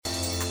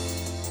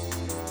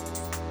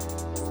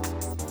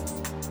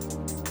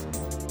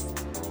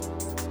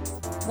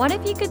What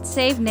if you could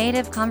save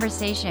native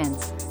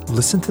conversations?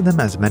 Listen to them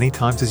as many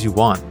times as you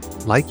want,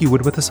 like you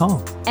would with a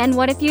song. And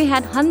what if you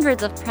had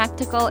hundreds of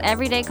practical,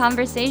 everyday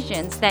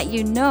conversations that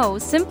you know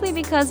simply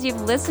because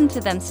you've listened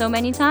to them so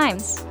many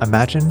times?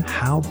 Imagine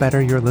how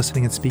better your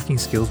listening and speaking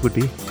skills would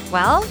be.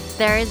 Well,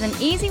 there is an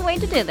easy way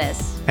to do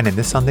this. And in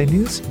this Sunday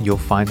News, you'll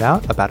find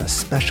out about a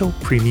special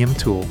premium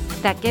tool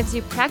That gives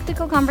you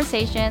practical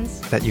conversations.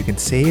 that you can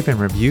save and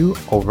review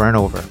over and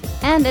over.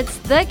 And it's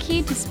the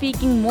key to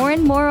speaking more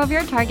and more of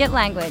your target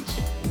language.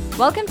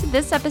 Welcome to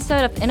this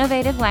episode of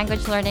Innovative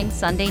Language Learning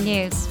Sunday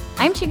News.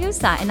 I'm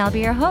Chigusa, and I'll be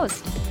your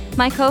host.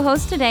 My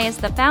co-host today is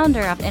the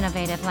founder of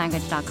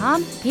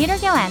InnovativeLanguage.com, Peter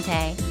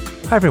Galante.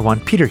 Hi everyone,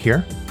 Peter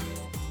here.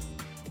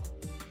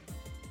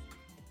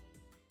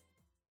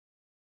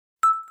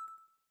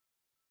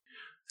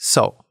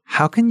 So,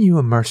 how can you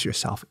immerse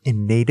yourself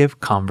in native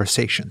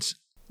conversations?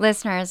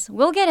 Listeners,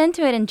 we'll get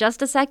into it in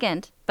just a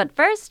second. But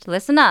first,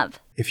 listen up.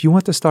 If you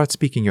want to start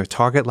speaking your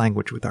target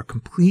language with our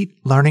complete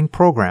learning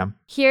program,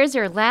 Here's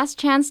your last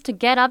chance to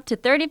get up to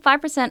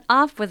 35%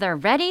 off with our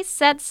Ready,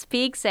 Set,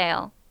 Speak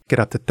sale. get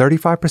up to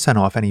 35%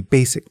 off any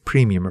basic,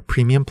 premium, or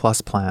premium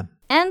plus plan.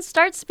 And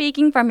start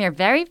speaking from your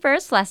very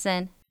first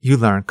lesson. You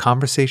learn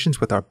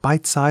conversations with our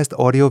bite-sized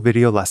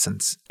audio-video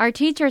lessons. Our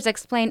teachers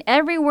explain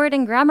every word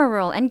and grammar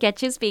rule and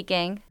get you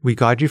speaking. We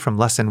guide you from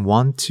lesson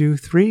 1, 2,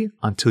 3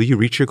 until you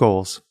reach your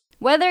goals.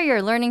 Whether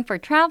you're learning for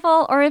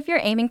travel or if you're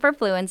aiming for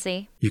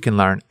fluency, You can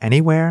learn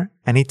anywhere,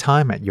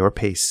 anytime at your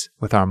pace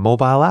with our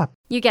mobile app.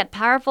 you get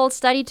powerful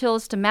study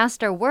tools to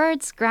master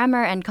words,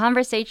 grammar, and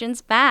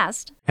conversations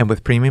fast. And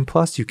with Premium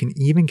Plus, you can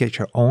even get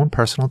your own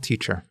personal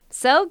teacher.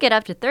 So get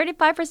up to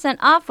 35%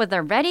 off with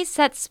our Ready,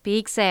 Set,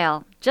 Speak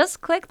sale.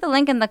 Just click the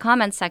link in the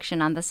comments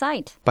section on the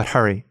site. But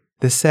hurry,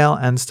 this sale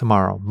ends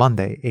tomorrow,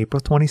 Monday, April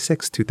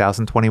 26,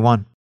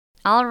 2021.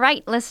 All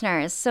right,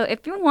 listeners. So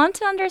if you want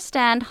to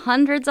understand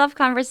hundreds of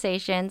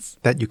conversations,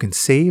 That you can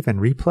save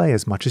and replay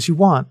as much as you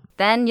want.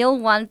 then you'll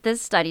want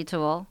this study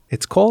tool.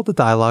 It's called the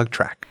dialogue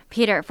track.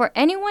 Peter, for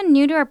anyone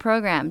new to our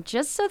program,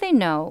 just so they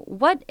know,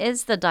 what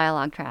is the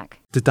dialogue track?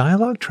 The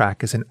dialogue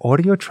track is an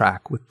audio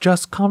track with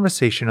just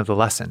conversation of the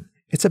lesson.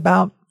 It's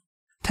about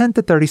 10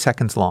 to 30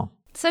 seconds long.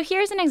 So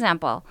here's an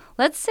example.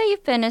 Let's say you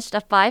finished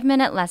a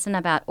 5-minute lesson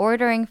about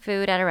ordering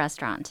food at a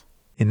restaurant.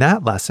 In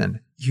that lesson,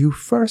 you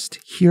first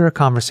hear a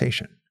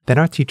conversation. Then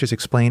our teachers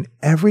explain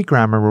every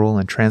grammar rule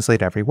and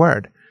translate every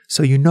word,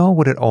 so you know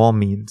what it all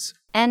means.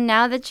 And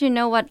now that you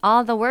know what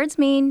all the words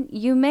mean,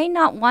 you may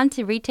not want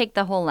to retake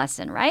the whole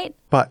lesson, right?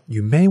 But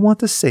you may want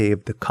to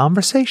save the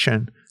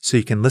conversation so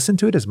you can listen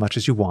to it as much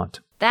as you want.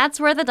 That's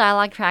where the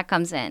dialogue track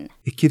comes in.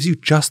 It gives you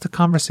just the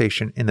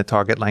conversation in the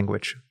target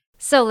language.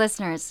 So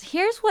listeners,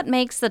 here's what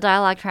makes the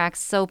dialogue track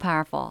so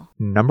powerful.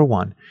 Number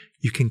 1,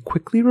 you can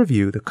quickly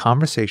review the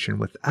conversation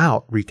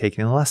without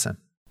retaking the lesson.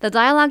 The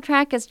dialogue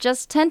track is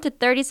just 10 to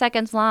 30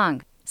 seconds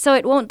long, so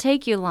it won't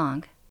take you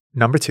long.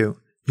 Number 2,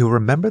 you'll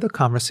remember the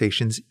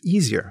conversations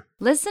easier.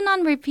 Listen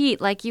on repeat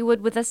like you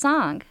would with a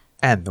song.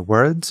 And the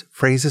words,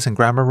 phrases, and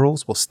grammar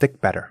rules will stick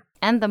better.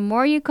 And the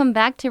more you come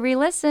back to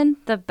re-listen,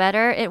 the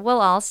better it will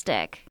all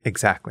stick.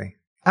 Exactly.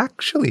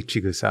 Actually,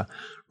 Chigusa,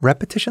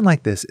 repetition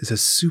like this is a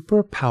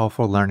super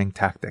powerful learning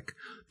tactic.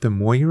 The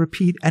more you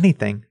repeat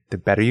anything, the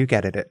better you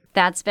get at it.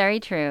 That's very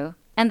true.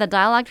 And the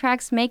dialogue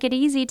tracks make it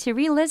easy to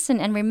re-listen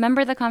and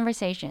remember the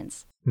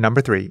conversations.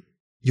 Number 3,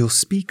 you'll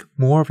speak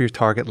more of your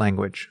target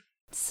language.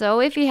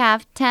 So if you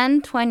have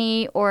 10,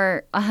 20,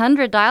 or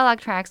 100 dialogue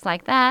tracks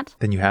like that,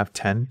 Then you have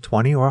 10,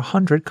 20, or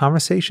 100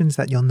 conversations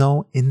that you'll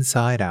know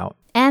inside out.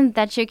 and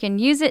that you can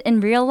use it in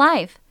real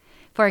life.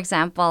 For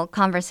example,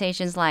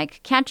 conversations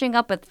like catching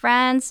up with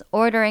friends,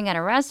 ordering at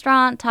a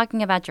restaurant,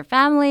 talking about your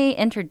family,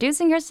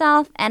 introducing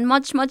yourself, and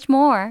much, much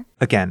more.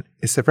 Again,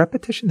 it's the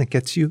repetition that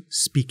gets you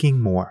speaking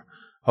more.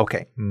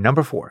 Okay,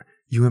 number 4,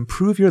 you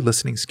improve your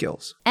listening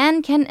skills.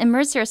 And can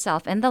immerse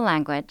yourself in the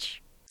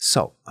language.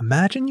 So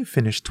imagine you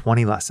finished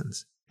 20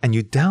 lessons and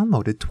you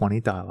downloaded 20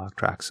 dialogue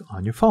tracks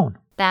on your phone.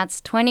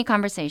 That's 20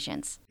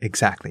 conversations.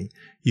 Exactly.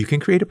 You can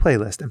create a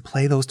playlist and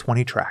play those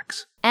 20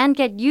 tracks. And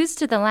get used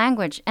to the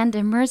language and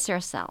immerse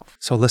yourself.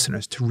 So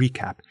listeners, to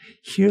recap,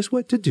 here's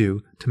what to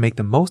do to make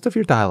the most of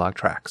your dialogue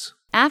tracks.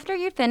 After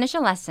you finish a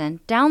lesson,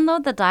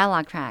 download the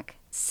dialogue track.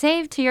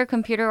 Save to your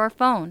computer or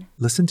phone.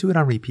 Listen to it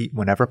on repeat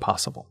whenever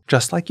possible,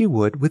 just like you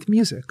would with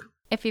music.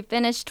 If you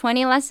finish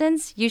 20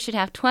 lessons, you should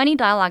have 20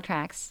 dialogue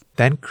tracks.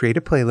 Then create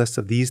a playlist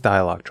of these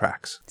dialogue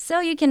tracks. So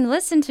you can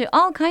listen to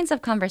all kinds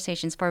of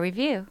conversations for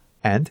review.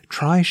 And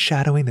try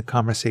shadowing the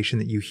conversation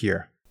that you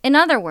hear. In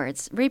other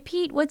words,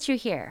 repeat what you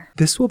hear.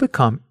 This will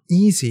become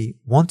easy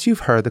once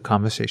you've heard the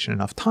conversation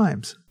enough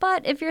times.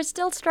 But if you're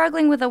still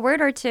struggling with a word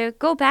or two,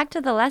 go back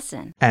to the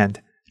lesson.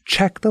 And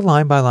check the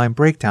line-by-line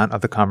breakdown of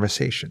the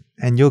conversation,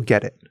 and you'll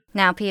get it.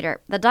 Now, Peter,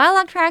 the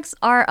dialogue tracks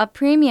are a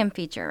premium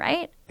feature,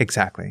 right?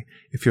 Exactly.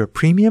 If you're a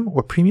Premium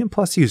or Premium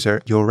Plus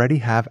user, you already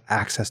have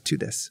access to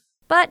this.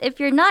 But if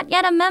you're not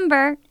yet a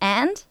member,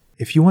 and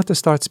if you want to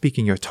start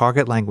speaking your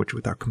target language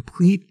with our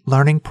complete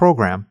learning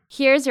program,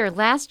 here's your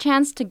last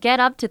chance to get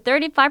up to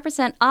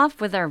 35% off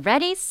with our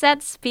Ready,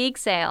 Set, Speak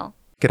sale.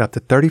 Get up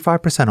to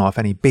 35% off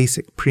any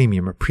basic,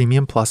 premium, or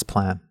premium plus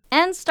plan.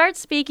 And start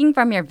speaking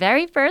from your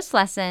very first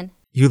lesson.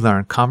 You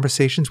learn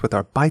conversations with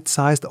our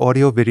bite-sized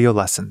audio-video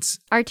lessons.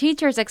 Our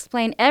teachers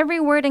explain every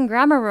word and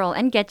grammar rule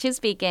and get you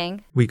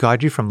speaking. We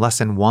guide you from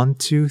lesson 1,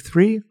 2,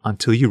 3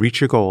 until you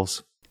reach your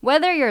goals.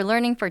 Whether you're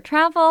learning for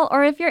travel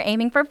or if you're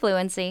aiming for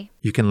fluency.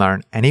 You can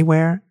learn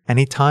anywhere,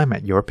 anytime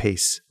at your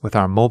pace with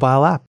our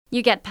mobile app.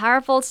 You get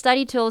powerful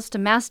study tools to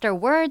master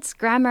words,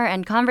 grammar,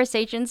 and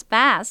conversations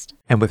fast.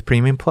 And with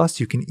Premium Plus,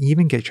 you can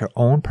even get your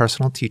own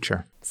personal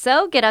teacher.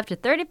 So get up to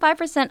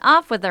 35%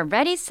 off with our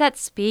Ready, Set,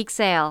 Speak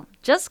sale.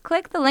 Just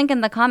click the link in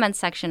the comments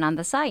section on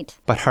the site.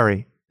 But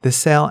hurry, this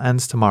sale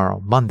ends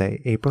tomorrow,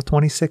 Monday, April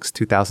 26,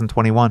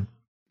 2021.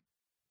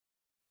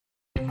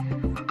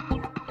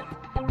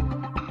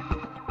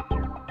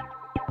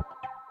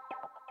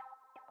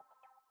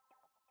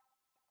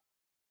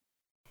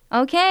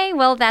 Okay,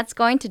 well, that's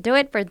going to do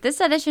it for this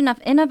edition of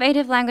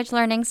Innovative Language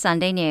Learning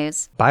Sunday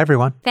News. Bye,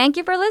 everyone. Thank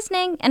you for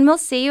listening, and we'll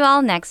see you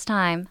all next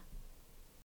time.